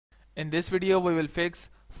In this video we will fix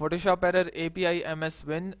Photoshop error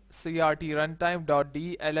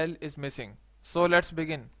api-ms-win-crt-runtime-l1-1-0.dll is missing. So let's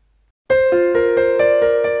begin.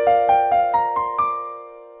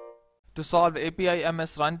 To solve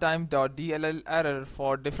api-ms-runtime-l1-1-0.dll error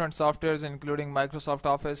for different softwares including Microsoft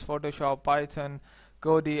Office, Photoshop, Python,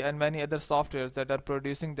 Kodi and many other softwares that are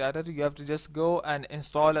producing the error, you have to just go and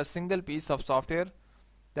install a single piece of software,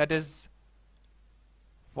 that is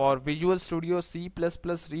for Visual Studio C++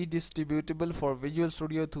 redistributable for Visual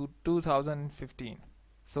Studio 2015.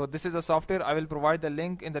 So this is a software. I will provide the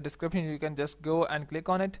link in the description. You can just go and click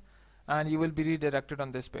on it and you will be redirected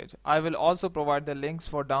on this page. I will also provide the links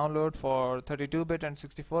for download for 32-bit and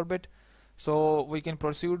 64-bit. So we can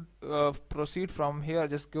proceed from here.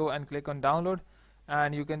 Just go and click on download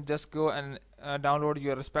and you can just go and download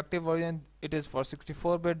your respective version. It is for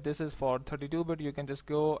 64-bit, this is for 32-bit. You can just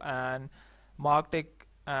go and mark tick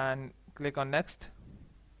and click on next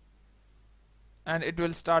and it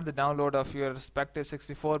will start the download of your respective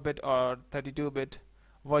 64-bit or 32-bit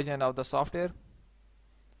version of the software.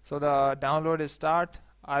 So the download is start.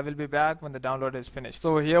 I will be back when the download is finished.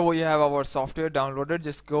 So here we have our software downloaded.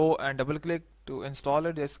 Just go and double click to install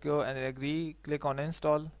it. Just go and agree, click on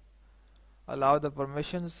install, allow the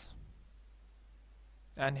permissions,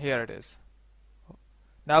 and here it is.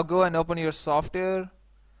 Now go and open your software.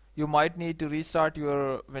 You might need to restart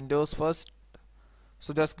your Windows first,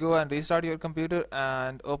 so just go and restart your computer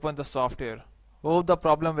and open the software. Hope the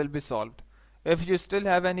problem will be solved. If you still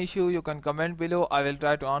have an issue, you can comment below. I will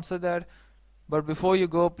try to answer that. But before you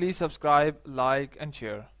go, please subscribe, like and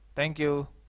share. Thank you.